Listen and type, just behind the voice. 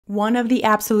One of the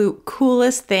absolute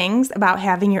coolest things about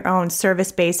having your own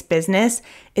service-based business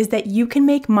is that you can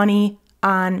make money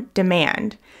on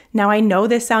demand. Now, I know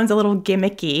this sounds a little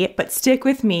gimmicky, but stick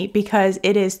with me because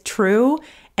it is true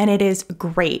and it is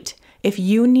great. If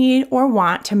you need or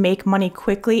want to make money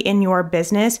quickly in your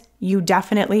business, you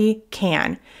definitely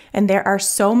can. And there are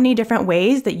so many different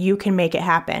ways that you can make it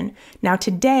happen. Now,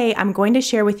 today, I'm going to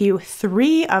share with you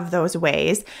 3 of those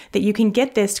ways that you can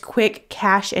get this quick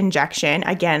cash injection.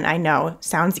 Again, I know,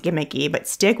 sounds gimmicky, but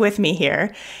stick with me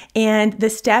here. And the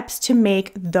steps to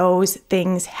make those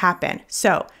things happen.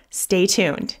 So stay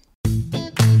tuned.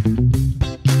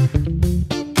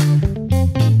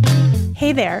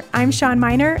 Hey there, I'm Shawn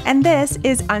Mynar, and this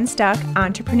is Unstuck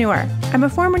Entrepreneur. I'm a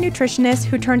former nutritionist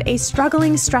who turned a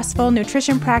struggling, stressful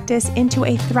nutrition practice into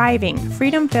a thriving,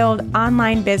 freedom-filled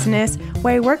online business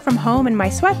where I work from home in my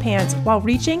sweatpants while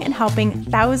reaching and helping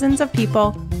thousands of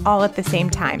people all at the same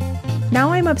time.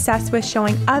 Now I'm obsessed with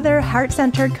showing other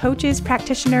heart-centered coaches,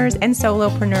 practitioners, and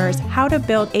solopreneurs how to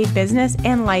build a business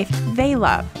and life they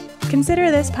love.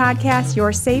 Consider this podcast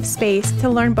your safe space to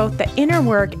learn both the inner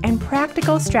work and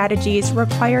practical strategies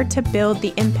required to build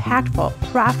the impactful,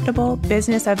 profitable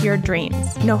business of your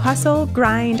dreams. No hustle,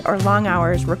 grind, or long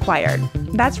hours required.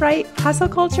 That's right, hustle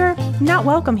culture, not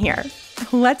welcome here.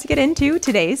 Let's get into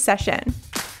today's session.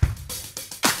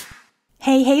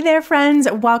 Hey there, friends.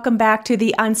 Welcome back to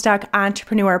the Unstuck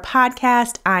Entrepreneur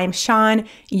podcast. I'm Shawn,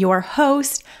 your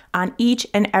host on each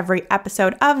and every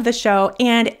episode of the show.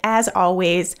 And as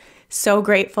always, so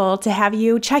grateful to have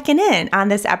you checking in on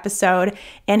this episode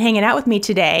and hanging out with me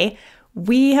today.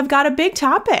 We have got a big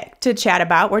topic to chat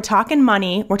about. We're talking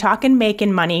money. We're talking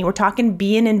making money. We're talking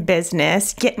being in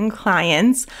business, getting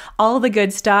clients, all the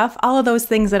good stuff, all of those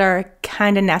things that are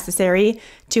kind of necessary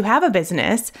to have a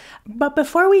business. But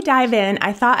before we dive in,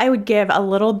 I thought I would give a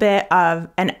little bit of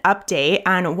an update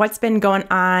on what's been going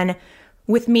on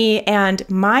with me and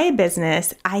my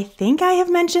business. I think I have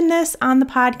mentioned this on the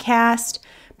podcast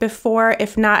before.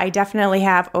 If not, I definitely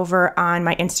have over on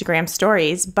my Instagram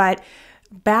stories. But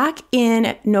back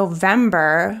in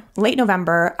November, late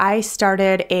November, I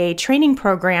started a training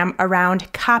program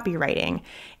around copywriting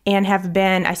and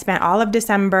I spent all of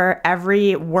December,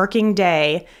 every working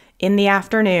day in the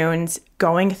afternoons,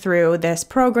 going through this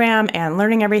program and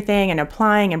learning everything and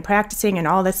applying and practicing and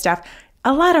all this stuff.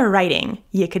 A lot of writing,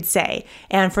 you could say.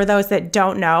 And for those that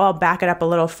don't know, I'll back it up a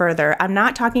little further. I'm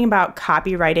not talking about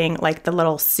copywriting like the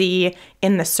little C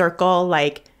in the circle,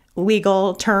 like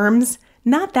legal terms.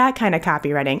 Not that kind of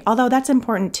copywriting, although that's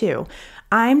important too.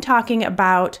 I'm talking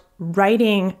about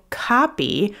writing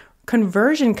copy,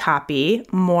 conversion copy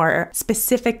more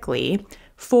specifically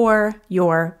for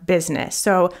your business.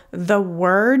 So the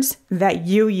words that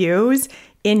you use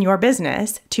in your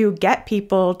business to get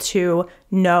people to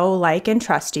know, like, and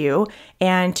trust you,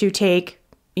 and to take,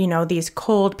 these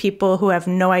cold people who have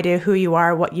no idea who you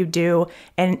are, what you do,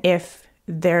 and if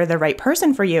they're the right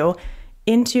person for you,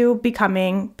 into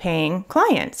becoming paying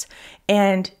clients.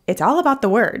 And it's all about the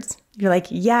words. You're like,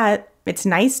 yeah, it's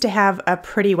nice to have a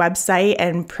pretty website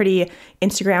and pretty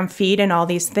Instagram feed and all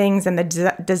these things. And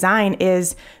the design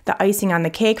is the icing on the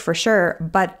cake for sure.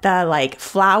 But the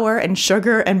flour and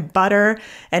sugar and butter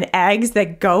and eggs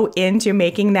that go into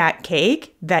making that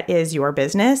cake, that is your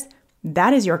business.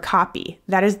 That is your copy.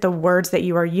 That is the words that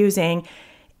you are using.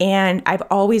 And I've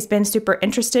always been super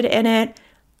interested in it.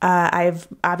 I've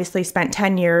obviously spent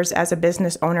 10 years as a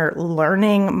business owner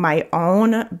learning my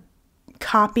own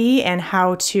copy and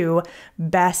how to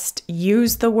best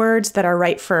use the words that are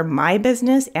right for my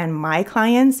business and my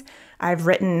clients. I've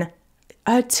written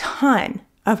a ton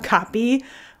of copy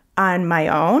on my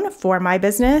own for my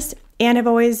business, and I've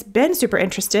always been super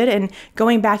interested. And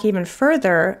going back even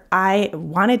further, I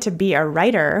wanted to be a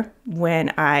writer when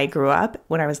I grew up,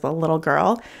 when I was a little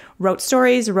girl. Wrote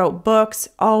stories, wrote books,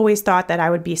 always thought that I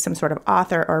would be some sort of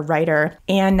author or writer.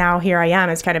 And now here I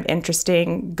am. It's kind of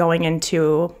interesting going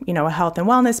into, a health and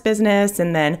wellness business,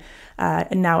 and then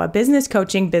now a business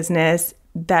coaching business,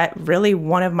 that really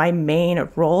one of my main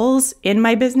roles in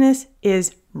my business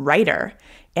is writer,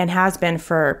 and has been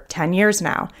for 10 years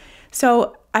now.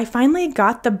 So I finally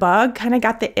got the bug, kind of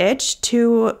got the itch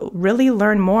to really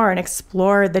learn more and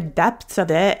explore the depths of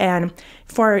it. And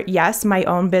for, yes, my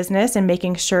own business and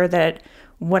making sure that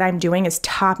what I'm doing is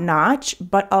top notch,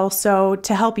 but also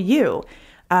to help you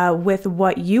with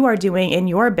what you are doing in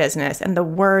your business and the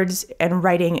words and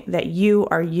writing that you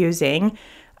are using.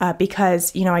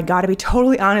 Because, I got to be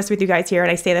totally honest with you guys here,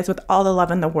 and I say this with all the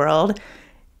love in the world.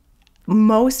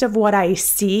 Most of what I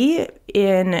see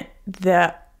in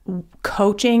the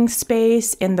coaching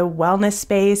space, in the wellness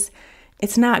space,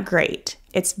 it's not great.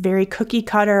 It's very cookie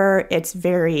cutter. It's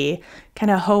very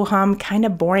kind of ho-hum, kind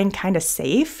of boring, kind of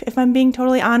safe, if I'm being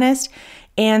totally honest.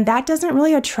 And that doesn't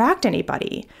really attract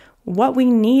anybody. What we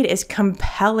need is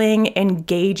compelling,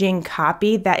 engaging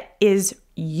copy that is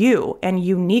you and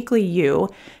uniquely you,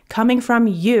 coming from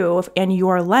you and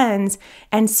your lens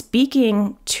and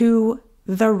speaking to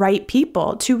the right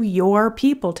people, to your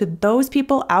people, to those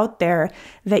people out there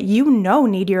that you know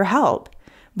need your help,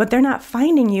 but they're not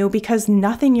finding you because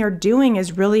nothing you're doing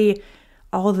is really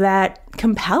all that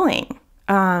compelling.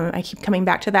 I keep coming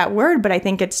back to that word, but I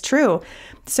think it's true.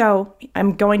 So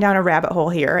I'm going down a rabbit hole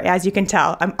here. As you can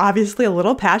tell, I'm obviously a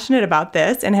little passionate about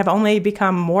this and have only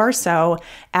become more so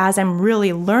as I'm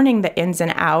really learning the ins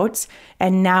and outs.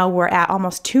 And now we're at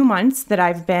almost 2 months that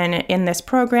I've been in this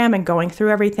program and going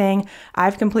through everything.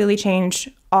 I've completely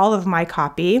changed all of my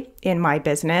copy in my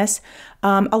business.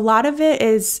 A lot of it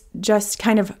is just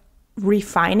kind of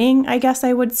refining, I guess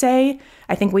I would say.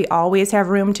 I think we always have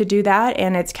room to do that,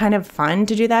 and it's kind of fun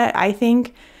to do that, I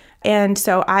think. And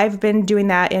so I've been doing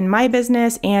that in my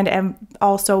business and have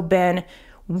also been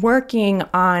working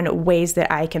on ways that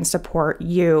I can support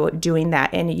you doing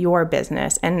that in your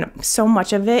business. And so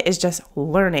much of it is just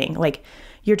learning. Like,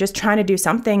 you're just trying to do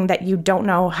something that you don't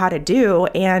know how to do.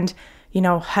 And,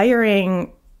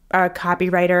 hiring a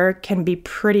copywriter can be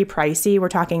pretty pricey. We're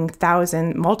talking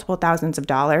multiple thousands of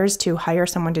dollars to hire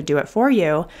someone to do it for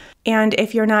you. And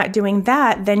if you're not doing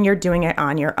that, then you're doing it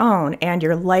on your own. And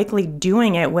you're likely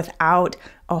doing it without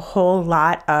a whole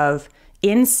lot of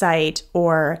insight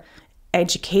or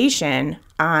education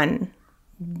on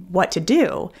what to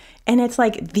do. And it's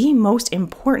like the most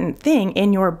important thing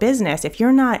in your business. If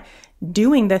you're not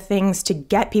doing the things to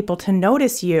get people to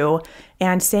notice you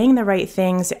and saying the right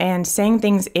things and saying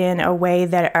things in a way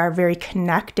that are very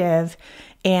connective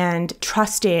and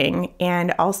trusting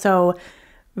and also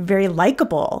very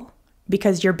likable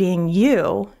because you're being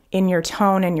you in your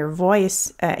tone and your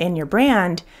voice, in your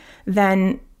brand,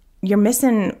 then you're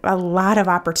missing a lot of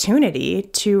opportunity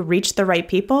to reach the right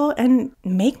people and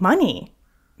make money.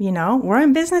 We're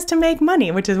in business to make money,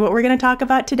 which is what we're going to talk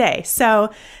about today. So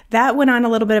that went on a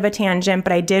little bit of a tangent,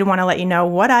 but I did want to let you know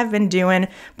what I've been doing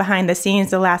behind the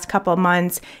scenes the last couple of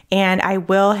months. And I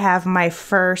will have my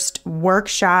first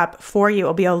workshop for you.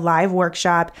 It'll be a live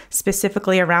workshop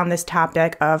specifically around this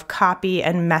topic of copy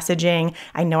and messaging.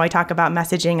 I know I talk about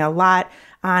messaging a lot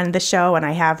on the show, and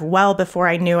I have well before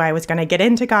I knew I was going to get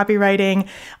into copywriting.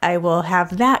 I will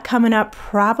have that coming up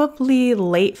probably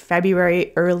late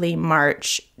February, early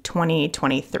March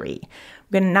 2023.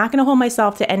 I'm not going to hold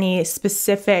myself to any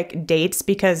specific dates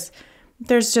because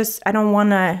I don't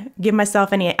want to give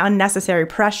myself any unnecessary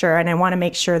pressure, and I want to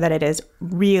make sure that it is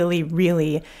really,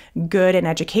 really good and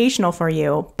educational for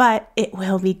you, but it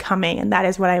will be coming, and that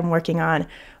is what I'm working on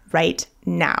right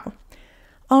now.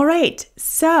 All right,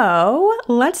 so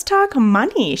let's talk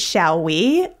money, shall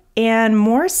we? And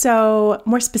more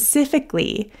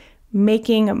specifically,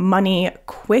 making money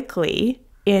quickly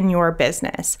in your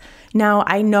business. Now,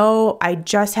 I know I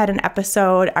just had an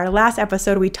episode, our last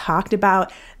episode, we talked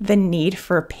about the need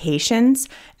for patience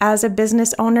as a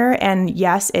business owner. And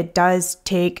yes, it does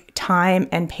take time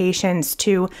and patience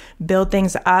to build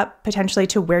things up potentially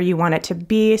to where you want it to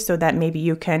be so that maybe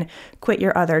you can quit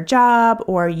your other job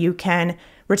or you can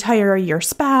retire your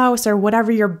spouse or whatever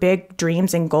your big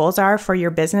dreams and goals are for your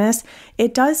business.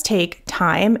 It does take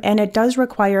time and it does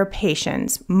require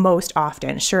patience most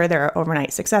often. Sure, there are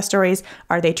overnight success stories.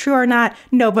 Are they true or not?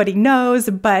 Nobody knows.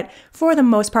 But for the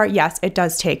most part, yes, it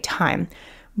does take time.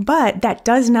 But that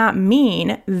does not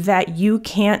mean that you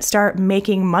can't start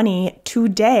making money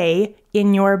today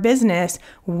in your business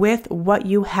with what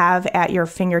you have at your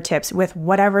fingertips, with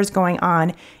whatever's going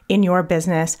on in your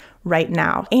business right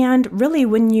now. And really,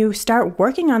 when you start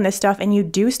working on this stuff and you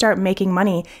do start making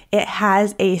money, it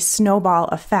has a snowball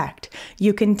effect.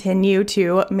 You continue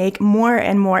to make more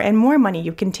and more and more money.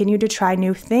 You continue to try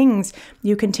new things.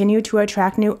 You continue to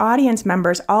attract new audience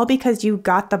members, all because you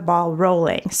got the ball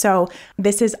rolling. So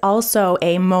this is also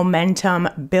a momentum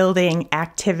building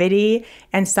activity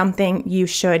and something you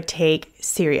should take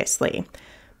seriously.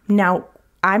 Now,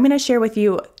 I'm going to share with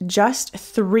you just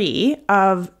 3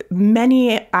 of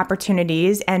many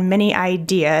opportunities and many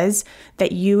ideas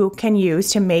that you can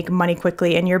use to make money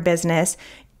quickly in your business.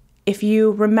 If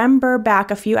you remember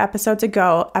back a few episodes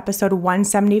ago, episode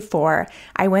 174,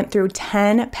 I went through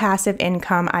 10 passive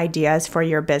income ideas for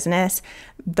your business.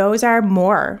 Those are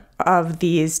more of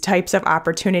these types of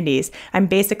opportunities. I'm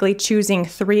basically choosing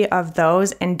 3 of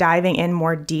those and diving in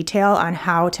more detail on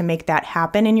how to make that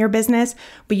happen in your business.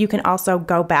 But you can also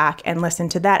go back and listen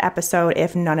to that episode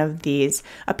if none of these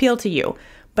appeal to you.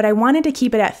 But I wanted to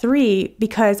keep it at 3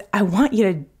 because I want you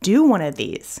to do one of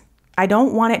these. I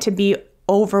don't want it to be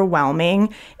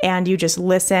overwhelming and you just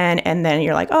listen and then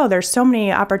you're like, oh, there's so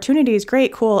many opportunities.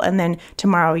 Great, cool. And then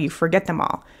tomorrow you forget them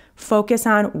all. Focus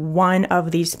on one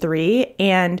of these 3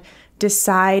 and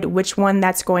decide which one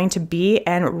that's going to be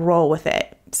and roll with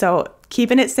it. So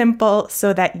keeping it simple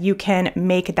so that you can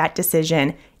make that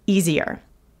decision easier.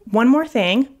 One more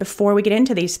thing before we get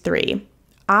into these 3.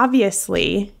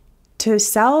 Obviously, to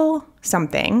sell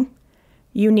something,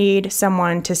 you need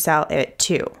someone to sell it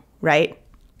to, right?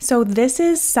 So this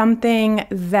is something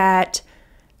that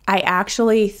I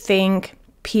actually think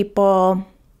people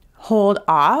hold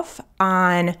off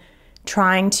on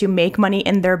trying to make money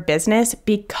in their business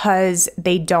because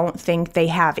they don't think they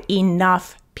have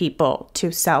enough people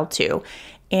to sell to.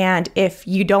 And if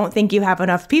you don't think you have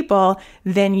enough people,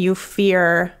 then you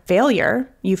fear failure.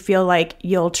 You feel like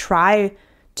you'll try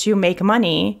to make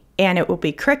money and it will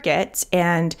be crickets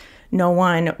and no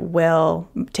one will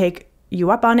take you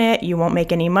up on it. You won't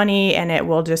make any money and it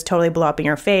will just totally blow up in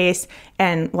your face.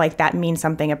 And like that means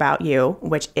something about you,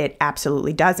 which it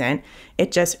absolutely doesn't.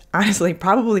 It just honestly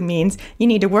probably means you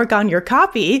need to work on your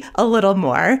copy a little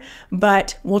more,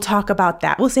 but we'll talk about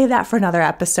that. We'll save that for another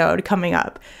episode coming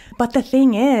up. But the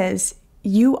thing is,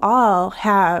 you all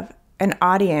have an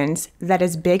audience that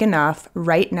is big enough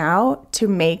right now to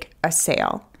make a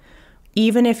sale.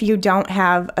 Even if you don't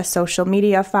have a social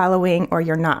media following or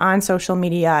you're not on social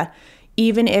media,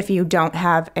 even if you don't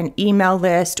have an email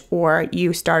list or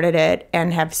you started it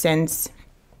and have since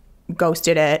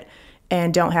ghosted it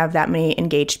and don't have that many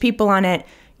engaged people on it,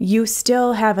 you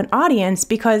still have an audience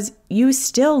because you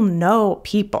still know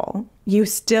people. You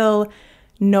still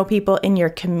know people in your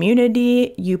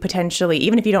community. You potentially,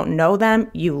 even if you don't know them,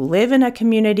 you live in a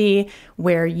community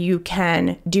where you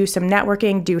can do some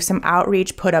networking, do some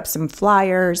outreach, put up some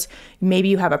flyers. Maybe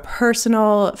you have a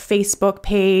personal Facebook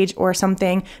page or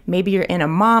something. Maybe you're in a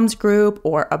mom's group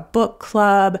or a book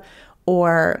club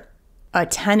or a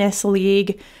tennis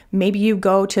league. Maybe you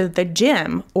go to the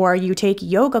gym or you take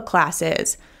yoga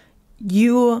classes.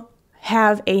 You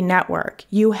have a network.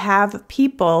 You have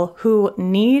people who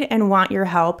need and want your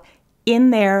help in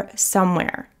there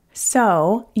somewhere.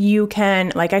 So you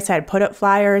can, like I said, put up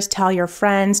flyers, tell your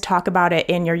friends, talk about it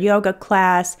in your yoga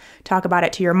class, talk about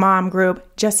it to your mom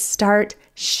group. Just start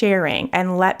sharing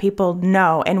and let people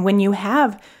know. And when you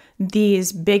have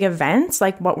these big events,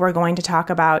 like what we're going to talk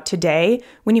about today,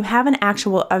 when you have an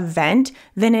actual event,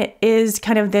 then it is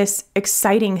kind of this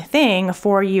exciting thing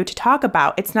for you to talk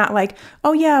about. It's not like,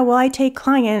 oh yeah, well, I take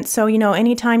clients, so,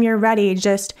 anytime you're ready,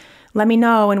 just let me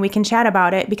know and we can chat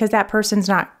about it, because that person's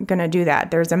not going to do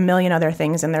that. There's a million other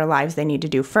things in their lives they need to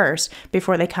do first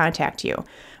before they contact you.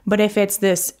 But if it's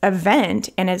this event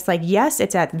and it's like, yes,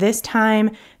 it's at this time,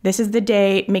 this is the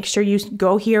date, make sure you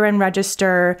go here and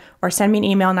register or send me an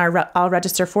email and I'll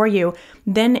register for you,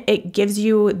 then it gives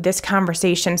you this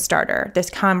conversation starter,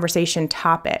 this conversation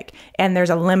topic, and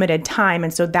there's a limited time.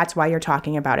 And so that's why you're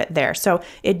talking about it there. So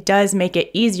it does make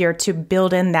it easier to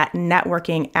build in that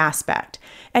networking aspect.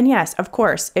 And yes, of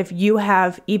course, if you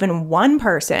have even one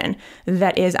person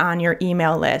that is on your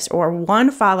email list or one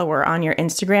follower on your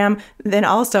Instagram, then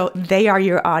also they are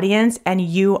your audience and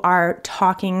you are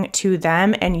talking to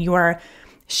them and you are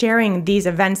sharing these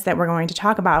events that we're going to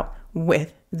talk about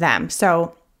with them.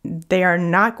 So they are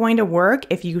not going to work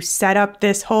if you set up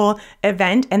this whole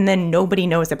event and then nobody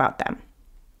knows about them.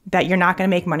 That you're not going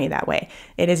to make money that way.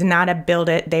 It is not a build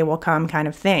it, they will come kind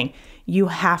of thing. You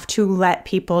have to let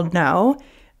people know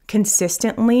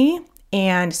consistently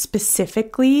and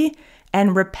specifically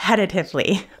and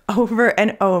repetitively over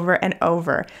and over and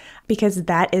over, because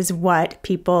that is what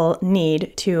people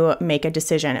need to make a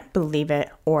decision, believe it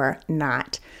or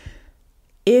not.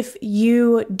 If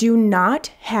you do not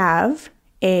have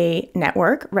a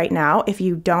network right now, if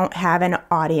you don't have an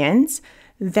audience,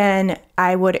 then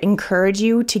I would encourage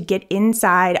you to get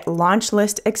inside Launch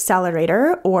List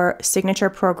Accelerator or Signature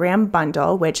Program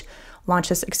Bundle, which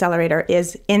Launch List Accelerator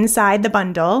is inside the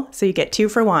bundle, so you get 2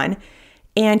 for 1,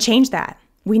 and change that.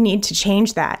 We need to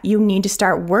change that. You need to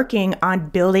start working on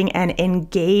building an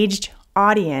engaged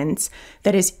audience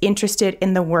that is interested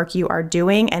in the work you are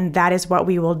doing, and that is what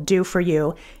we will do for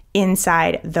you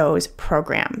inside those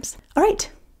programs. All right,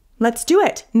 let's do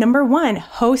it. Number 1,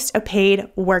 host a paid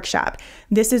workshop.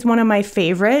 This is one of my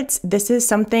favorites. This is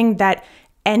something that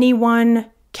anyone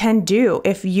can do.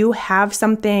 If you have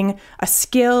something, a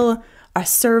skill, a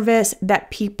service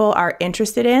that people are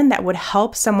interested in that would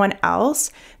help someone else,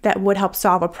 that would help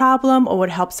solve a problem or would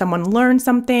help someone learn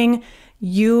something,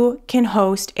 you can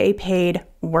host a paid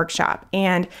workshop.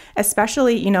 And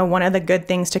especially, one of the good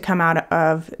things to come out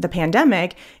of the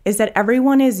pandemic is that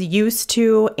everyone is used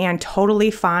to and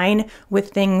totally fine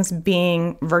with things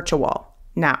being virtual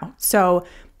now. So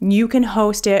you can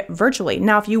host it virtually.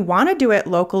 Now, if you want to do it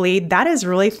locally, that is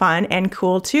really fun and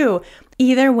cool too.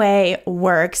 Either way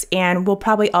works, and will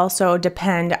probably also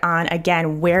depend on,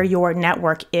 again, where your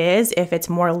network is. If it's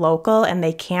more local and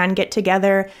they can get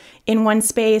together in one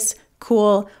space,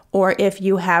 cool. Or if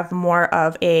you have more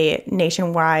of a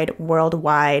nationwide,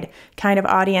 worldwide kind of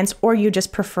audience, or you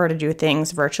just prefer to do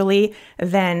things virtually,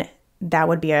 then that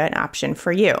would be an option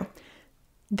for you.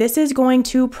 This is going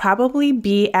to probably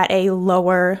be at a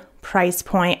lower price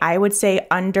point, I would say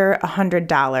under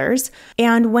 $100.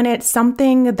 And when it's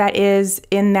something that is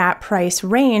in that price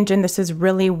range, and this is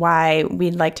really why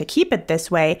we'd like to keep it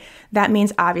this way, that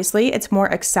means obviously it's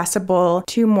more accessible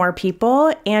to more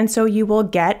people. And so you will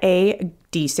get a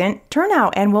decent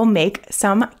turnout and will make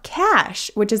some cash,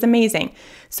 which is amazing.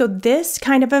 So this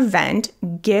kind of event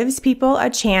gives people a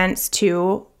chance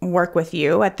to work with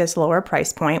you at this lower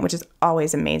price point, which is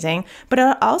always amazing, but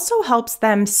it also helps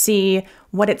them see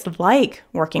what it's like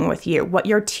working with you, what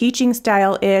your teaching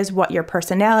style is, what your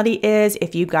personality is,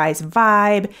 if you guys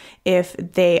vibe, if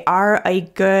they are a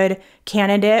good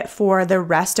candidate for the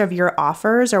rest of your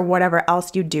offers or whatever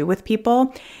else you do with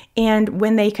people. And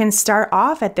when they can start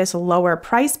off at this lower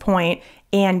price point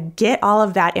and get all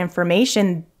of that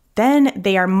information, then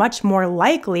they are much more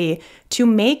likely to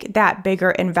make that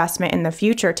bigger investment in the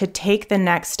future, to take the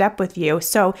next step with you.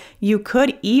 So you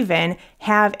could even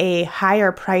have a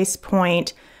higher price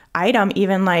point item,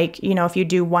 even like, if you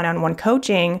do one-on-one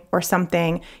coaching or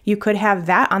something, you could have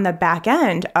that on the back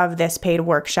end of this paid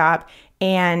workshop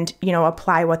and,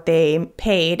 apply what they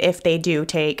paid if they do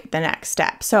take the next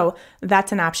step. So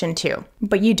that's an option too.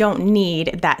 But you don't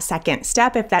need that second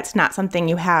step if that's not something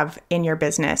you have in your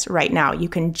business right now. You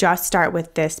can just start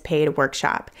with this paid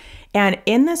workshop. And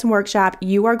in this workshop,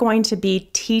 you are going to be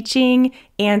teaching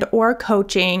and or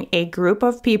coaching a group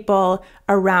of people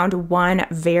around one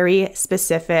very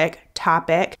specific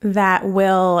topic that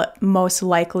will most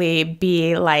likely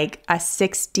be like a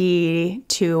 60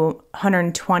 to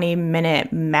 120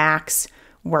 minute max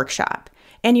workshop.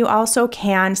 And you also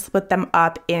can split them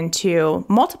up into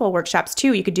multiple workshops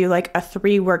too. You could do like a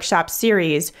 3-workshop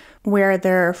series where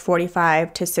they're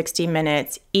 45 to 60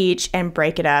 minutes each and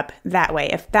break it up that way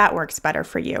if that works better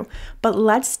for you. But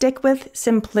let's stick with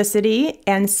simplicity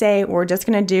and say we're just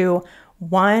going to do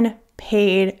one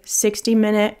paid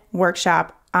 60-minute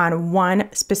workshop on one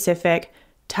specific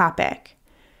topic.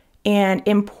 And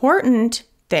important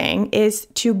thing is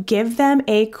to give them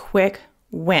a quick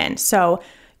win. So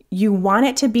you want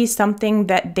it to be something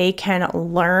that they can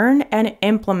learn and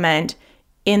implement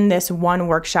in this one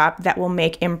workshop that will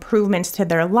make improvements to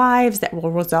their lives, that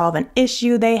will resolve an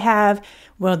issue they have,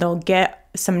 where they'll get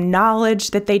some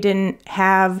knowledge that they didn't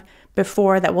have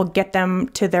before that will get them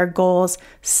to their goals,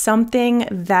 something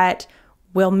that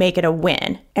will make it a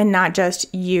win and not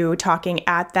just you talking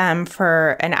at them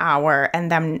for an hour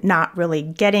and them not really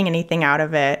getting anything out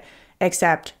of it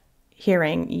except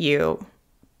hearing you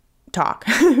talk,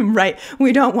 right?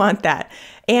 We don't want that.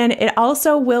 And it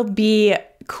also will be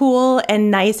cool and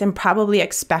nice and probably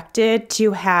expected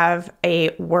to have a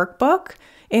workbook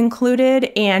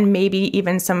included and maybe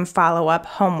even some follow-up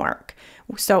homework.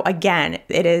 So again,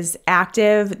 it is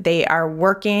active. They are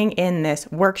working in this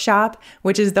workshop,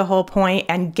 which is the whole point,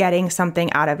 and getting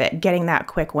something out of it, getting that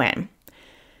quick win.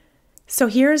 So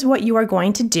here's what you are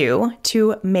going to do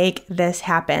to make this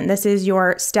happen. This is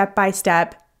your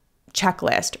step-by-step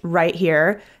checklist right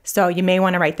here. So you may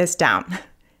want to write this down.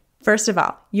 First of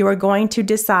all, you are going to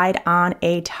decide on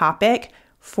a topic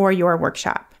for your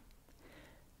workshop.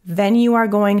 Then you are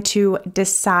going to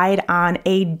decide on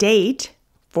a date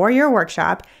for your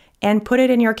workshop and put it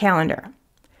in your calendar.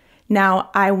 Now,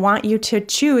 I want you to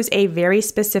choose a very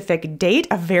specific date,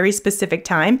 a very specific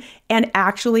time, and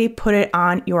actually put it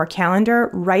on your calendar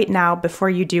right now before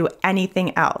you do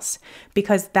anything else,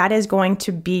 because that is going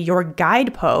to be your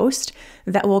guidepost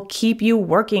that will keep you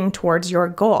working towards your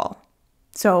goal.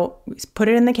 So put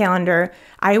it in the calendar.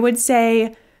 I would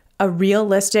say a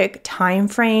realistic time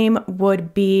frame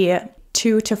would be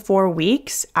 2 to 4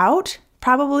 weeks out.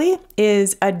 Probably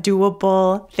is a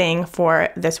doable thing for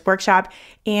this workshop,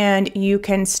 and you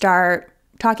can start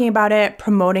talking about it,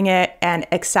 promoting it, and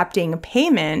accepting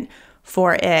payment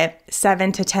for it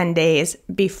 7 to 10 days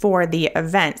before the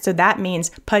event. So that means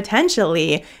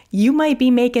potentially you might be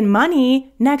making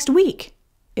money next week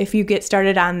if you get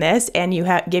started on this and you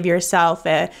give yourself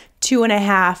a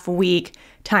 2.5 week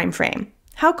time frame.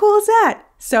 How cool is that?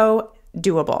 So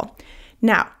doable.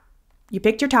 Now, you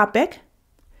picked your topic,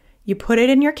 you put it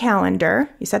in your calendar,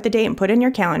 you set the date and put it in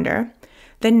your calendar.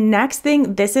 The next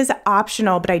thing, this is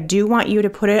optional, but I do want you to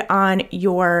put it on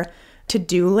your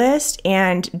to-do list,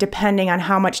 and depending on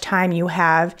how much time you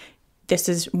have, this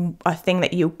is a thing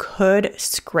that you could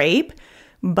scrape,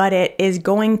 but it is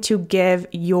going to give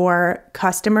your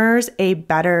customers a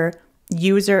better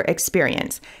user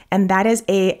experience, and that is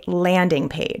a landing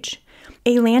page.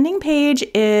 A landing page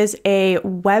is a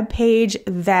web page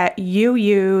that you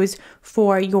use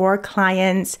for your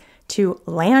clients to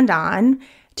land on,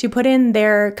 to put in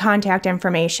their contact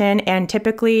information, and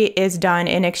typically is done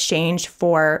in exchange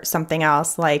for something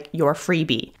else like your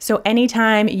freebie. So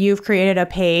anytime you've created a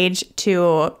page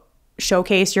to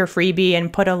showcase your freebie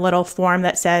and put a little form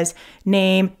that says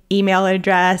name, email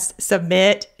address,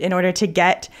 submit in order to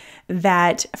get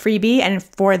that freebie and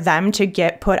for them to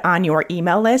get put on your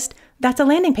email list, that's a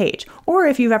landing page. Or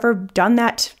if you've ever done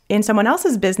that in someone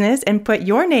else's business and put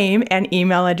your name and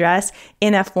email address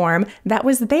in a form, that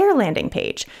was their landing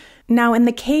page. Now, in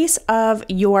the case of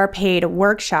your paid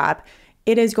workshop,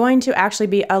 it is going to actually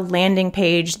be a landing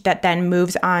page that then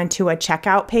moves on to a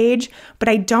checkout page, but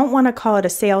I don't want to call it a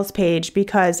sales page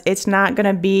because it's not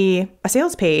going to be a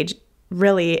sales page.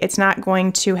 Really, it's not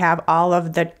going to have all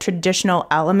of the traditional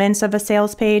elements of a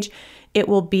sales page. It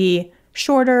will be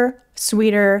shorter,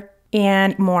 sweeter,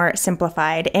 and more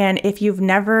simplified. And if you've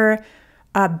never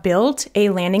built a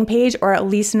landing page, or at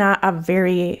least not a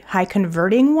very high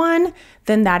converting one,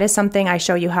 then that is something I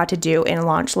show you how to do in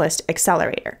Launch List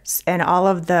Accelerator, and all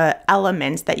of the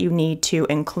elements that you need to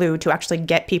include to actually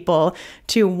get people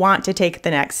to want to take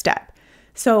the next step.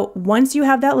 So once you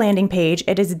have that landing page,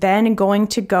 it is then going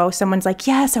to go, someone's like,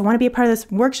 yes, I want to be a part of this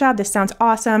workshop. This sounds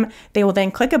awesome. They will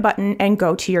then click a button and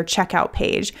go to your checkout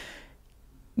page.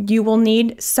 You will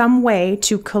need some way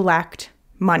to collect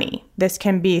money. This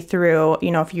can be through,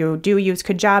 if you do use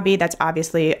Kajabi, that's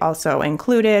obviously also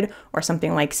included, or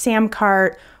something like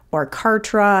Samcart or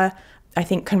Kartra. I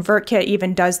think ConvertKit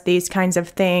even does these kinds of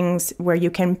things where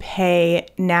you can pay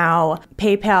now.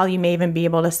 PayPal, you may even be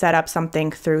able to set up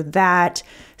something through that.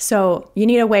 So you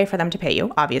need a way for them to pay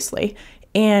you, obviously.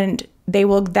 And they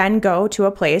will then go to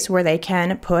a place where they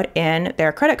can put in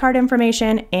their credit card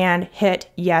information and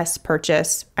hit yes,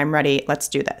 purchase. I'm ready. Let's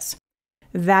do this.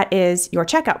 That is your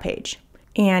checkout page.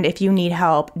 And if you need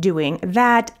help doing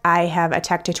that, I have a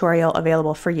tech tutorial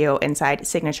available for you inside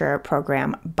Signature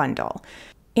Program Bundle.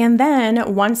 And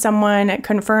then once someone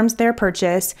confirms their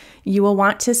purchase, you will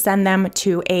want to send them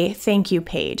to a thank you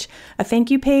page. A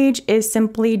thank you page is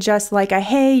simply just like a,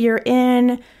 hey, you're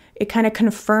in. It kind of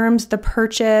confirms the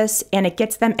purchase and it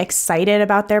gets them excited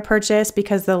about their purchase,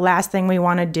 because the last thing we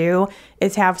want to do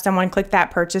is have someone click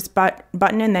that purchase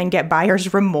button and then get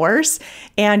buyer's remorse.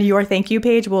 And your thank you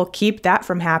page will keep that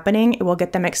from happening. It will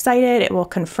get them excited. It will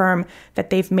confirm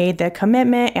that they've made the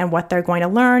commitment and what they're going to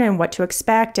learn and what to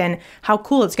expect and how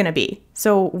cool it's going to be.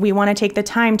 So we want to take the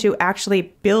time to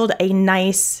actually build a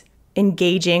nice,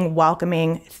 engaging,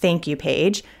 welcoming thank you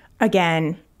page.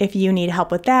 Again, if you need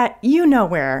help with that, you know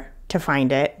where to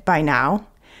find it by now.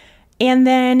 And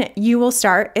then you will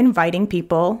start inviting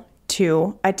people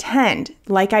to attend.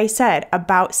 Like I said,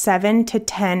 about 7 to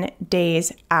 10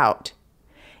 days out.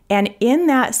 And in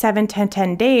that 7 to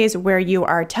 10 days where you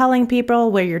are telling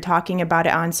people, where you're talking about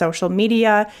it on social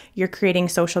media, you're creating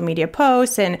social media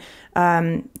posts and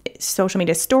social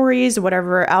media stories,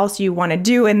 whatever else you want to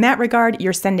do in that regard,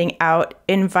 you're sending out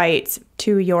invites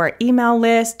to your email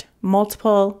list,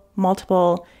 multiple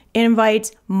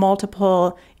invites,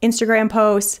 multiple Instagram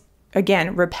posts.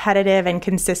 Again, repetitive and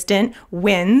consistent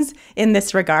wins in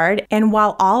this regard. And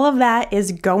while all of that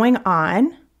is going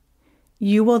on,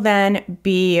 you will then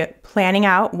be planning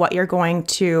out what you're going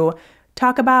to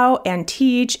talk about and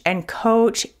teach and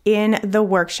coach in the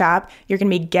workshop. You're going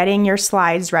to be getting your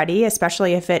slides ready,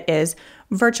 especially if it is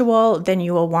virtual, then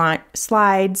you will want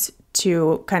slides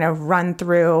to kind of run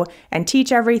through and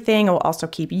teach everything. It will also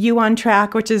keep you on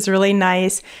track, which is really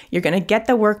nice. You're going to get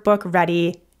the workbook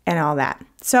ready and all that.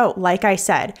 So like I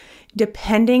said,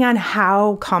 depending on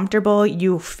how comfortable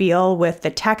you feel with the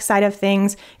tech side of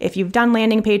things, if you've done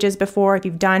landing pages before, if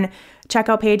you've done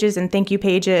checkout pages and thank you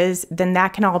pages, then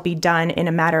that can all be done in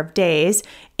a matter of days.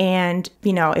 And,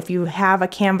 if you have a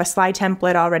Canva slide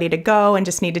template all ready to go and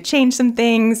just need to change some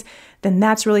things, then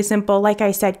that's really simple. Like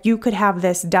I said, you could have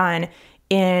this done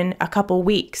in a couple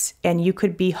weeks, and you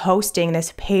could be hosting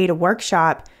this paid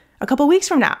workshop a couple weeks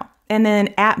from now. And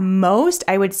then at most,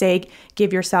 I would say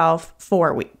give yourself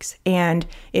 4 weeks. And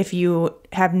if you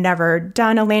have never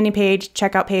done a landing page,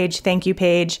 checkout page, thank you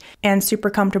page, and super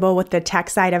comfortable with the tech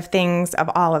side of things, of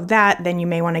all of that, then you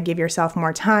may want to give yourself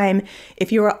more time.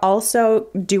 If you are also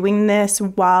doing this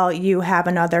while you have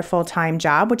another full-time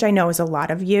job, which I know is a lot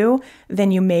of you,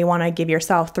 then you may want to give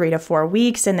yourself 3 to 4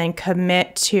 weeks and then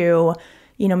commit to,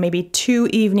 maybe 2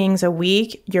 evenings a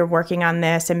week you're working on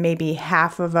this, and maybe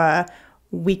half of a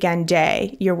weekend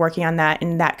day you're working on that,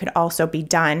 and that could also be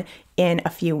done in a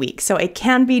few weeks. So it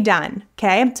can be done,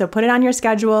 okay? So put it on your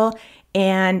schedule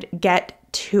and get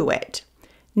to it.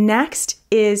 Next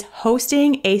is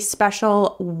hosting a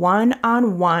special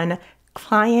one-on-one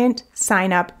client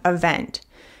sign-up event.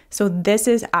 So this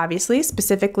is obviously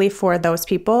specifically for those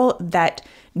people that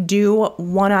do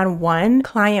one-on-one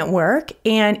client work.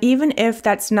 And even if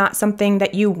that's not something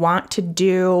that you want to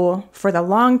do for the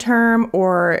long term,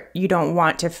 or you don't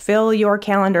want to fill your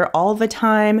calendar all the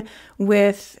time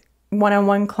with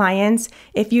one-on-one clients,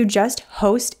 if you just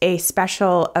host a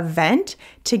special event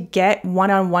to get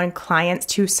one-on-one clients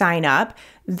to sign up,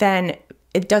 then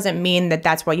it doesn't mean that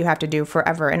that's what you have to do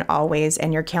forever and always,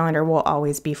 and your calendar will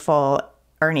always be full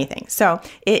or anything. So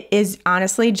it is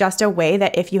honestly just a way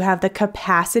that if you have the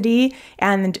capacity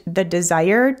and the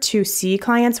desire to see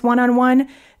clients one-on-one,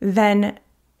 then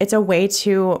it's a way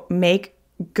to make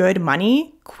good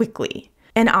money quickly.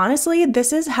 And honestly,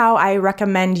 this is how I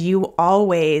recommend you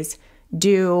always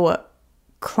do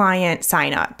client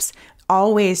signups.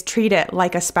 Always treat it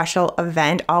like a special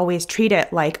event. Always treat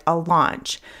it like a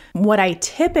launch. What I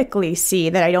typically see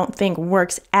that I don't think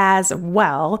works as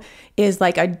well is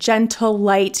like a gentle,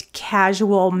 light,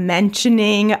 casual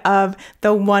mentioning of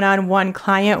the one-on-one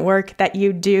client work that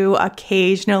you do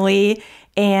occasionally.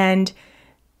 And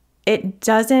it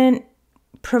doesn't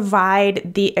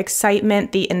provide the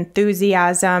excitement, the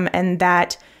enthusiasm, and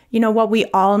that, what we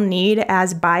all need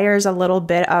as buyers, a little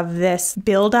bit of this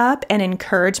build up and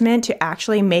encouragement to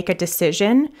actually make a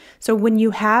decision. So when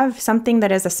you have something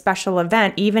that is a special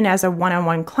event, even as a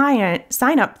one-on-one client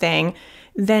sign up thing,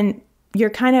 then you're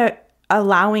kind of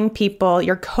allowing people,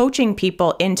 you're coaching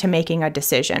people into making a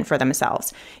decision for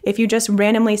themselves. If you just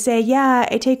randomly say, yeah,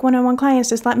 I take one-on-one clients,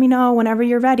 just let me know whenever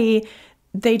you're ready,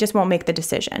 they just won't make the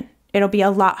decision. It'll be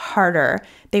a lot harder.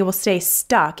 They will stay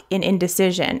stuck in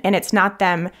indecision. And it's not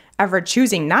them ever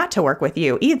choosing not to work with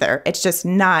you either. It's just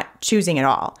not choosing at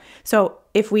all. So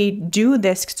if we do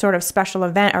this sort of special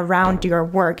event around your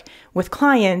work with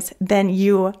clients, then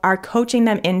you are coaching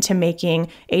them into making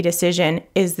a decision.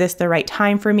 Is this the right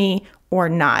time for me or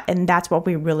not? And that's what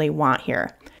we really want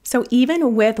here. So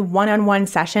even with one-on-one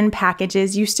session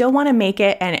packages, you still want to make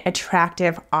it an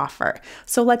attractive offer.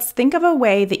 So let's think of a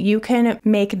way that you can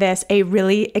make this a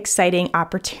really exciting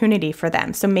opportunity for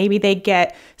them. So maybe they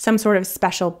get some sort of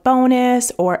special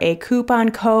bonus or a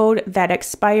coupon code that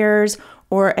expires,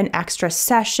 or an extra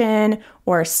session,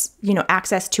 or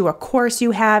access to a course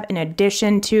you have in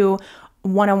addition to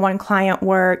one-on-one client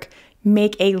work.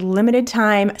 Make a limited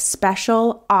time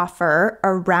special offer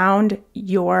around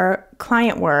your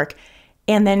client work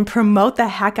and then promote the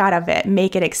heck out of it.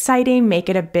 Make it exciting, make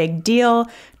it a big deal.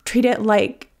 Treat it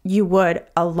like you would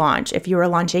a launch if you were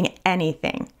launching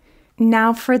anything.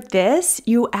 Now for this,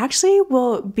 you actually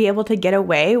will be able to get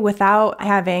away without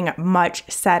having much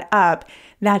set up.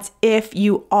 That's if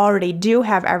you already do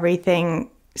have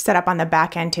everything set up on the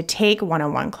back end to take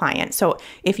one-on-one clients. So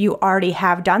if you already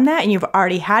have done that and you've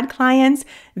already had clients,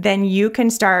 then you can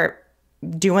start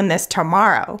doing this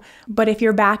tomorrow. But if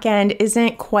your back end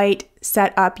isn't quite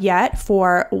set up yet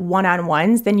for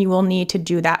one-on-ones, then you will need to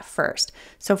do that first.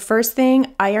 So first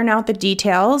thing, iron out the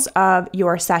details of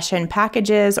your session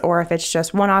packages, or if it's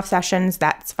just one-off sessions,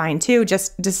 that's fine too.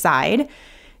 Just decide.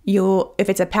 If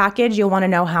it's a package, you'll want to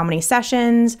know how many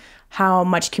sessions, how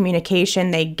much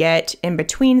communication they get in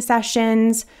between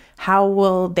sessions, how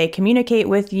will they communicate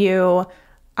with you,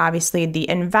 obviously the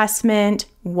investment,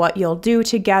 what you'll do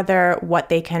together, what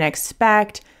they can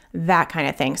expect, that kind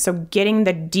of thing. So getting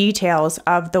the details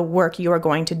of the work you are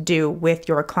going to do with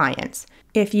your clients.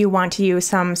 If you want to use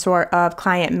some sort of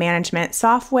client management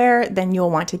software, then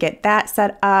you'll want to get that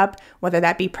set up, whether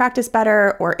that be Practice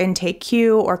Better or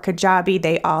IntakeQ or Kajabi.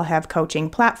 They all have coaching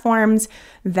platforms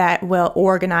that will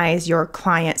organize your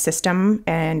client system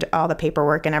and all the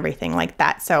paperwork and everything like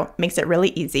that. So it makes it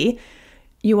really easy.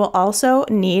 You will also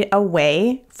need a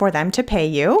way for them to pay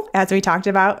you, as we talked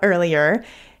about earlier.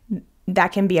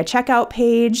 That can be a checkout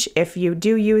page. If you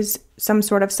do use some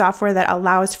sort of software that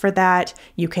allows for that,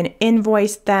 you can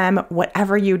invoice them,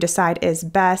 whatever you decide is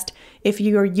best. If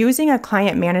you're using a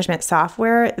client management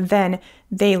software, then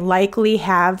they likely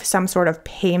have some sort of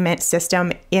payment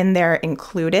system in there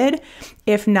included.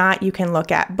 If not, you can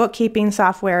look at bookkeeping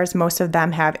softwares. Most of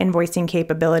them have invoicing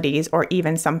capabilities, or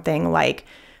even something like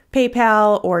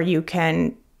PayPal, or you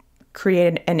can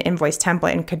create an invoice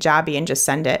template in Kajabi and just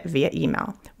send it via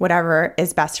email. Whatever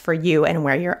is best for you and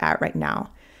where you're at right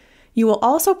now. You will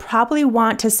also probably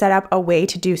want to set up a way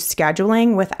to do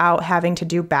scheduling without having to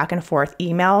do back and forth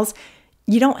emails.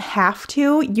 You don't have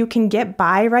to. You can get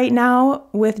by right now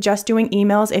with just doing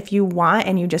emails if you want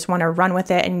and you just want to run with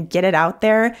it and get it out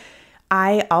there.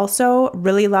 I also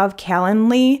really love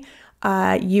Calendly.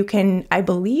 You can, I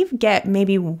believe, get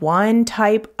maybe one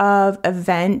type of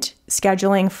event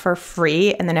scheduling for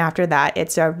free. And then after that,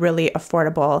 it's a really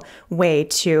affordable way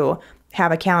to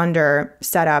have a calendar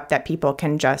set up that people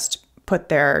can just put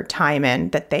their time in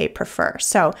that they prefer.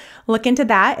 So look into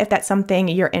that if that's something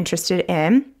you're interested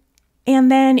in.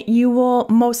 And then you will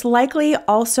most likely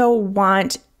also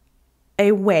want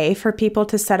a way for people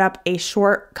to set up a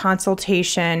short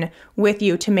consultation with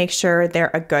you to make sure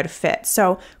they're a good fit.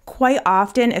 So quite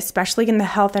often, especially in the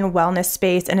health and wellness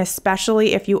space, and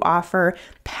especially if you offer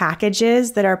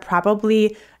packages that are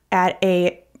probably at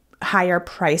a higher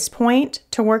price point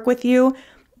to work with you,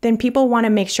 then people want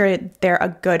to make sure they're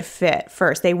a good fit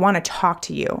first. They want to talk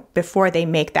to you before they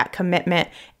make that commitment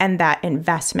and that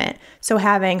investment. So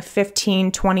having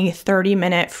 15, 20,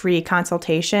 30-minute free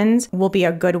consultations will be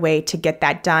a good way to get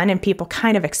that done. And people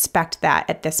kind of expect that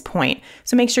at this point.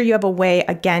 So make sure you have a way,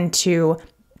 again, to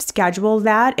schedule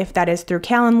that, if that is through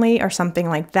Calendly or something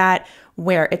like that,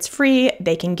 where it's free,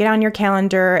 they can get on your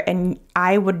calendar. And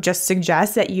I would just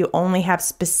suggest that you only have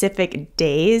specific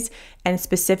days and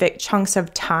specific chunks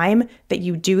of time that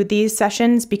you do these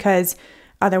sessions, because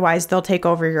otherwise they'll take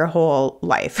over your whole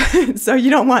life. So you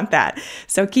don't want that.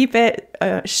 So keep it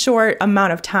a short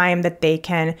amount of time that they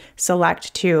can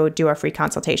select to do a free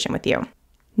consultation with you.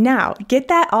 Now, get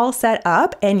that all set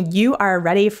up and you are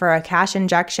ready for a cash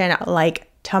injection like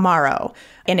tomorrow.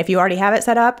 And if you already have it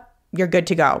set up, you're good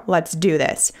to go. Let's do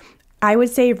this. I would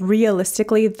say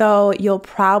realistically, though, you'll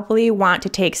probably want to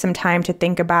take some time to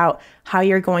think about how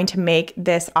you're going to make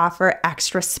this offer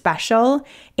extra special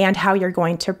and how you're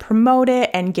going to promote it,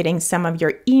 and getting some of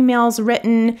your emails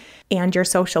written and your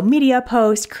social media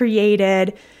posts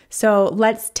created. So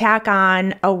let's tack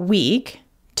on a week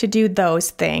to do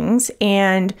those things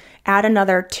and add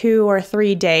another 2 or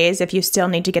 3 days if you still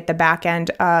need to get the back end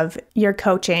of your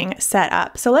coaching set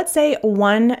up. So let's say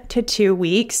 1 to 2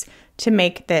 weeks to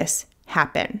make this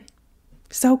happen.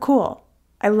 So cool.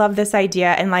 I love this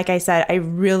idea. And like I said, I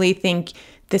really think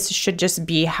this should just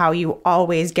be how you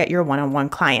always get your one-on-one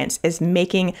clients, is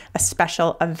making a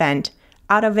special event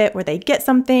out of it where they get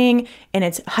something and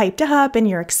it's hyped up and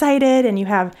you're excited and you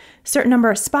have a certain number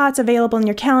of spots available in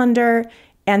your calendar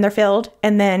and they're filled.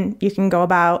 And then you can go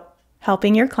about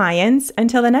helping your clients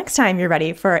until the next time you're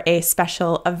ready for a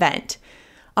special event.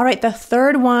 All right, the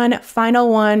third one, final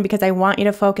one, because I want you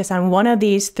to focus on one of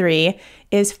these 3,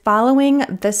 is following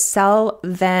the sell,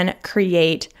 then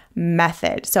create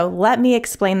method. So let me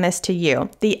explain this to you.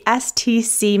 The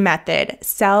STC method,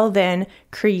 sell, then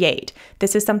create.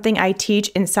 This is something I teach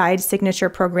inside Signature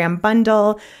Program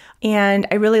Bundle, and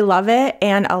I really love it.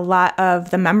 And a lot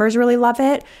of the members really love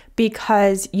it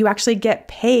because you actually get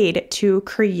paid to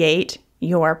create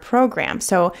your program.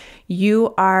 So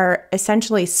you are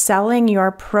essentially selling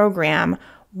your program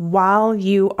while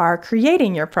you are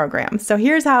creating your program. So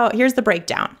here's the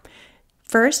breakdown.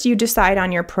 First, you decide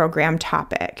on your program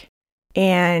topic.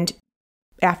 And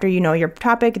after you know your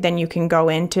topic, then you can go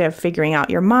into figuring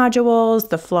out your modules,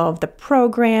 the flow of the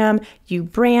program, you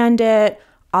brand it,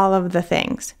 all of the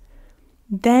things.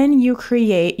 Then you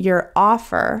create your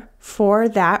offer for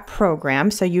that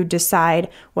program. So you decide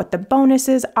what the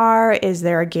bonuses are. Is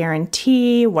there a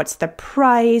guarantee? What's the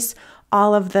price?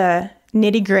 All of the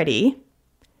nitty-gritty.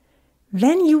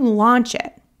 Then you launch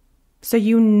it. So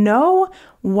you know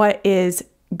what is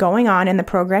going on in the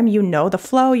program. You know the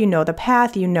flow, you know the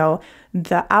path, you know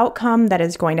the outcome that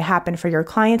is going to happen for your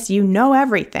clients. You know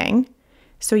everything.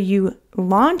 So you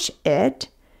launch it.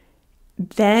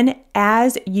 Then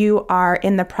as you are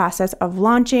in the process of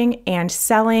launching and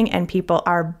selling and people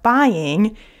are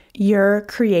buying, you're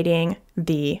creating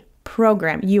the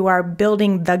program. You are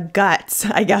building the guts,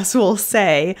 I guess we'll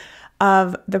say,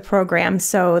 of the program.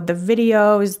 So the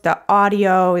videos, the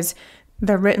audios,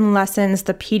 the written lessons,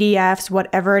 the PDFs,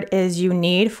 whatever it is you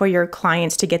need for your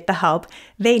clients to get the help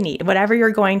they need, whatever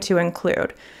you're going to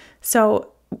include.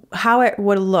 So how it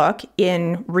would look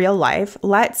in real life,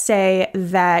 let's say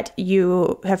that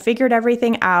you have figured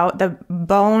everything out, the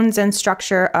bones and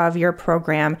structure of your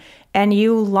program, and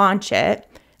you launch it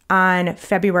on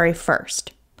February 1st.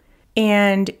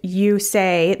 And you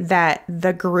say that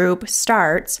the group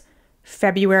starts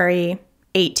February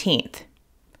 18th.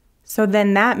 So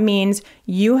then that means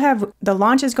you have the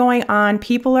launch is going on,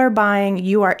 people are buying,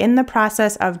 you are in the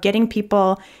process of getting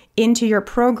people into your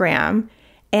program.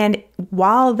 And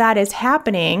while that is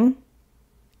happening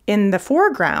in the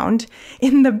foreground,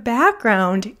 in the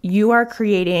background, you are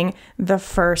creating the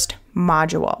first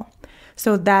module.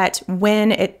 So that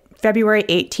when February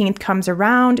 18th comes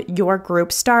around, your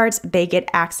group starts, they get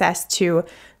access to,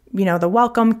 the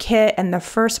welcome kit and the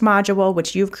first module,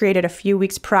 which you've created a few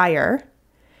weeks prior.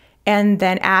 And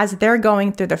then as they're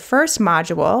going through the first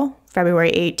module,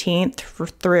 February 18th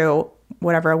through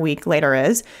whatever a week later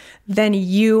is, then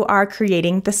you are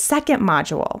creating the second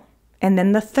module, and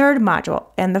then the third module,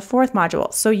 and the fourth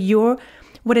module. So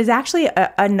what is actually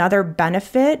another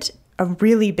benefit, a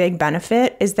really big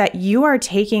benefit, is that you are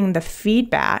taking the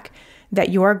feedback that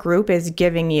your group is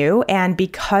giving you, and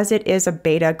because it is a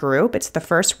beta group, it's the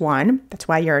first one, that's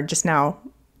why you're just now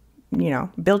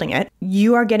building it,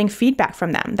 you are getting feedback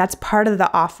from them. That's part of the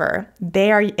offer.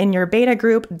 They are in your beta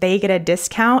group, they get a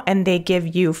discount, and they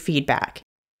give you feedback.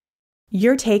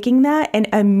 You're taking that and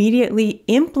immediately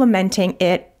implementing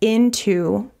it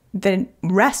into the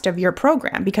rest of your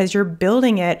program because you're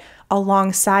building it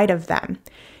alongside of them.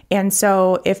 And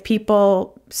so if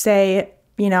people say,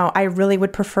 I really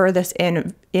would prefer this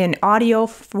in audio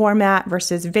format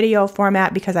versus video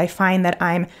format because I find that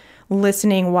I'm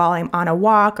listening while I'm on a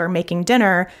walk or making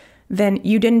dinner, then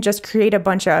you didn't just create a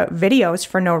bunch of videos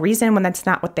for no reason when that's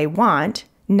not what they want.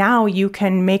 Now you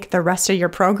can make the rest of your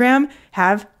program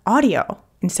have audio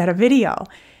instead of video.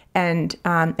 And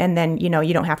then, you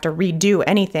don't have to redo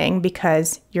anything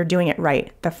because you're doing it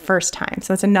right the first time.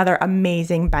 So that's another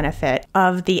amazing benefit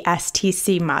of the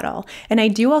STC model. And I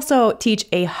do also teach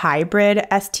a hybrid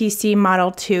STC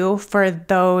model too for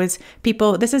those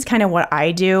people. This is kind of what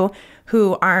I do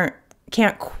who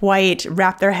can't quite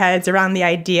wrap their heads around the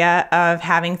idea of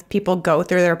having people go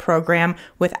through their program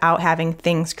without having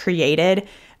things created.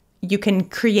 You can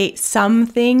create some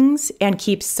things and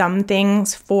keep some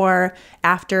things for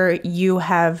after you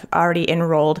have already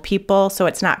enrolled people. So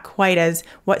it's not quite as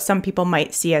what some people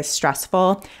might see as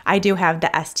stressful. I do have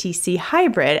the STC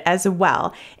hybrid as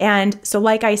well. And so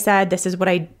like I said, this is what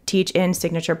I teach in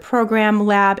Signature Program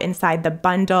Lab inside the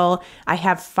bundle. I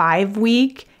have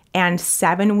 5-week and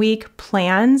 7-week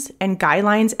plans and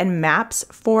guidelines and maps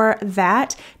for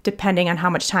that, depending on how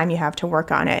much time you have to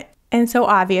work on it. And so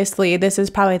obviously, this is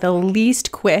probably the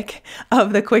least quick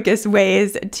of the quickest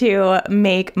ways to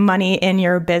make money in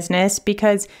your business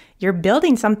because you're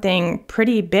building something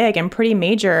pretty big and pretty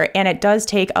major, and it does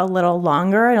take a little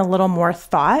longer and a little more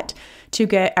thought to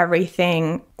get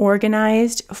everything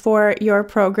organized for your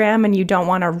program, and you don't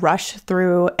want to rush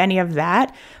through any of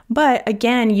that. But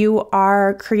again, you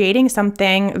are creating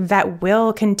something that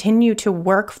will continue to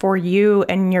work for you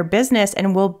and your business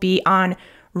and will be on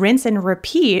rinse and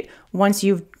repeat once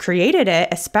you've created it,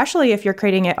 especially if you're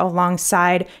creating it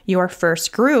alongside your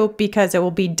first group, because it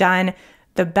will be done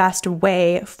the best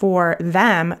way for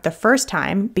them the first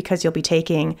time because you'll be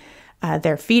taking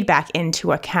their feedback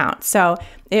into account. So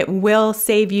it will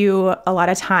save you a lot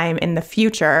of time in the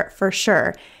future for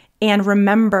sure. And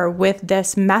remember, with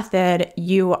this method,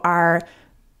 you are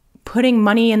putting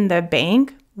money in the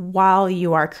bank while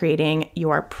you are creating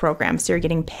your program. So you're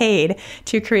getting paid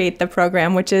to create the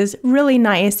program, which is really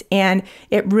nice. And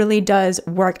it really does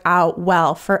work out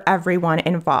well for everyone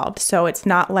involved. So it's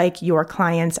not like your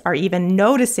clients are even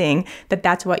noticing that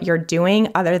that's what you're doing,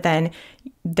 other than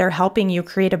they're helping you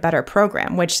create a better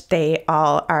program, which they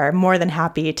all are more than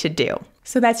happy to do.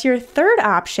 So that's your third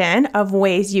option of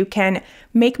ways you can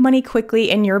make money quickly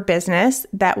in your business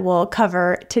that we'll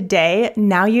cover today.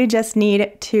 Now you just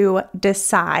need to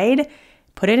decide,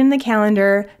 put it in the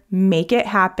calendar, make it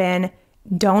happen.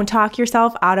 Don't talk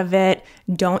yourself out of it.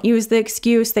 Don't use the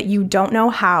excuse that you don't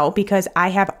know how, because I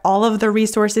have all of the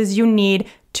resources you need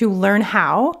to learn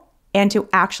how and to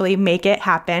actually make it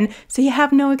happen. So you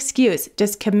have no excuse.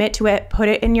 Just commit to it, put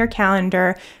it in your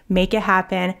calendar, make it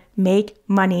happen, make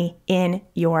money in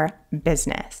your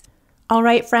business. All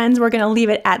right, friends, we're gonna leave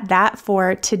it at that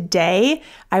for today.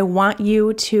 I want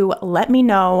you to let me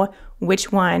know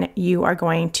which one you are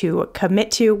going to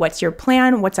commit to. What's your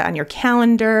plan? What's on your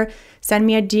calendar? Send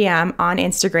me a DM on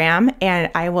Instagram and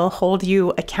I will hold you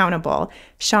accountable.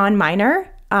 Shawn Mynar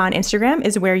on Instagram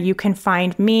is where you can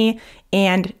find me,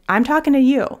 and I'm talking to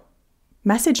you.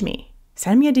 message me,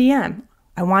 send me a DM.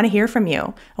 I want to hear from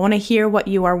you. I want to hear what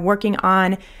you are working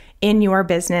on in your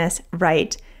business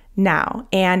right now.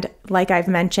 And like I've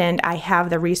mentioned, I have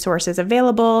the resources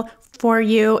available for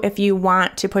you if you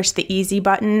want to push the easy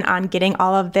button on getting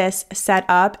all of this set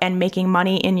up and making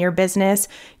money in your business.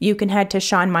 You can head to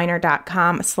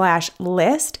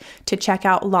shawnmynar.com/list to check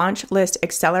out Launch List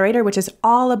Accelerator, which is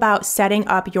all about setting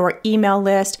up your email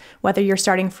list, whether you're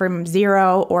starting from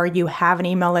zero or you have an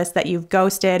email list that you've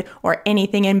ghosted or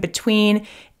anything in between,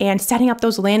 and setting up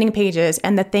those landing pages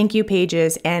and the thank you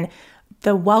pages and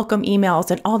the welcome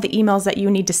emails and all the emails that you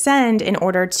need to send in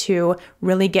order to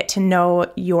really get to know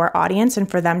your audience and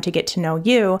for them to get to know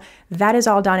you. That is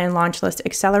all done in Launch List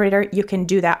Accelerator. You can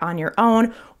do that on your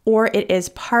own, or it is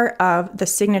part of the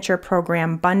signature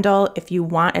program bundle if you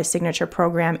want a signature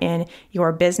program in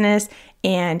your business.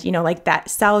 And, like that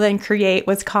Sell Then Create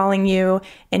was calling you,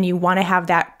 and you want to have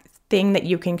that thing that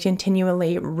you can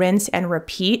continually rinse and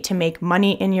repeat to make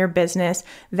money in your business.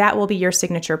 That will be your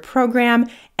signature program.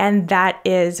 And that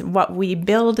is what we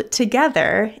build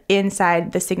together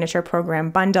inside the signature program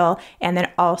bundle, and then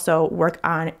also work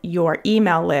on your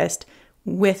email list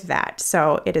with that.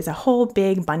 So it is a whole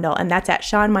big bundle, and that's at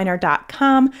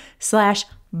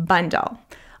shawnmynar.com/bundle.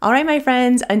 All right, my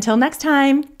friends, until next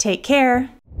time, take care.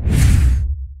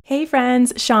 Hey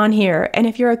friends, Shawn here. And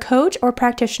if you're a coach or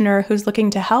practitioner who's looking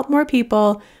to help more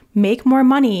people make more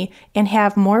money and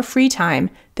have more free time,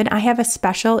 then I have a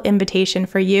special invitation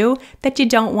for you that you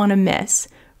don't want to miss.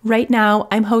 Right now,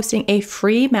 I'm hosting a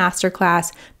free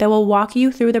masterclass that will walk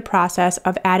you through the process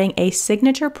of adding a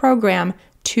signature program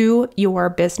to your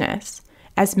business.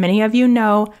 As many of you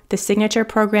know, the signature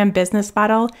program business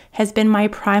model has been my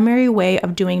primary way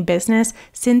of doing business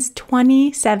since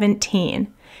 2017.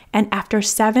 And after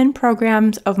 7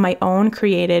 programs of my own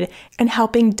created and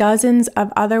helping dozens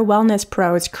of other wellness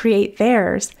pros create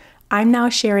theirs, I'm now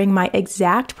sharing my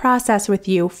exact process with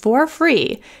you for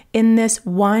free in this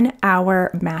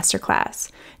 1-hour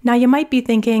masterclass. Now you might be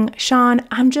thinking, Shawn,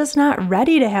 I'm just not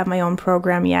ready to have my own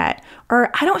program yet, or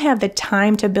I don't have the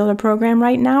time to build a program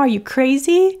right now. Are you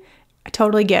crazy? I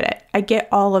totally get it. I get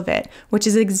all of it, which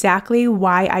is exactly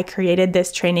why I created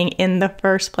this training in the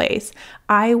first place.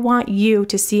 I want you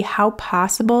to see how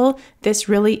possible this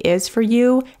really is for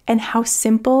you and how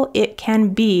simple it can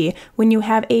be when you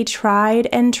have a tried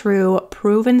and true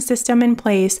proven system in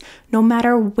place, no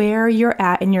matter where you're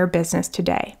at in your business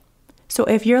today. So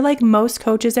if you're like most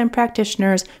coaches and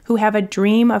practitioners who have a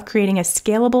dream of creating a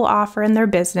scalable offer in their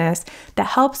business that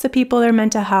helps the people they're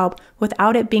meant to help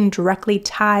without it being directly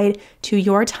tied to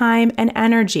your time and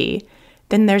energy,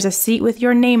 then there's a seat with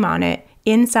your name on it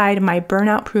inside my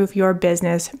Burnout Proof Your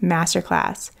Business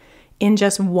Masterclass. In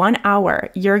just 1 hour,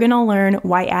 you're going to learn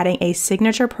why adding a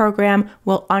signature program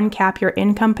will uncap your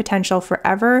income potential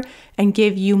forever and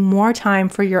give you more time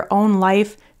for your own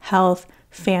life, health,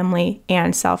 family,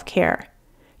 and self-care.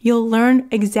 You'll learn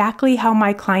exactly how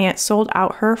my client sold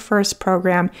out her first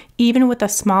program, even with a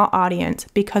small audience,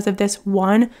 because of this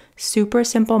one super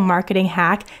simple marketing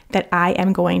hack that I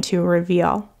am going to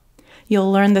reveal.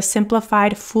 You'll learn the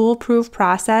simplified, foolproof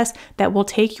process that will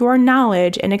take your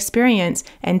knowledge and experience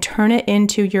and turn it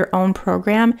into your own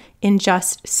program in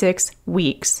just 6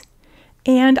 weeks.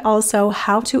 And also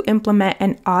how to implement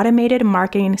an automated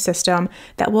marketing system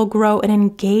that will grow an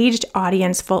engaged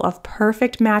audience full of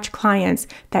perfect match clients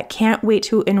that can't wait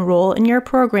to enroll in your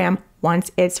program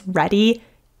once it's ready,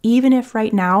 even if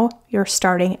right now you're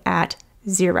starting at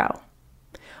 0.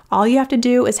 All you have to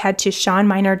do is head to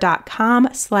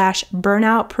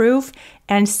shawnmynar.com/burnoutproof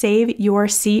and save your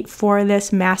seat for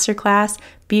this masterclass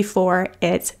before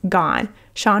it's gone.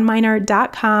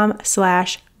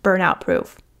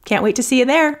 shawnmynar.com/burnoutproof. Can't wait to see you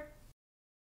there.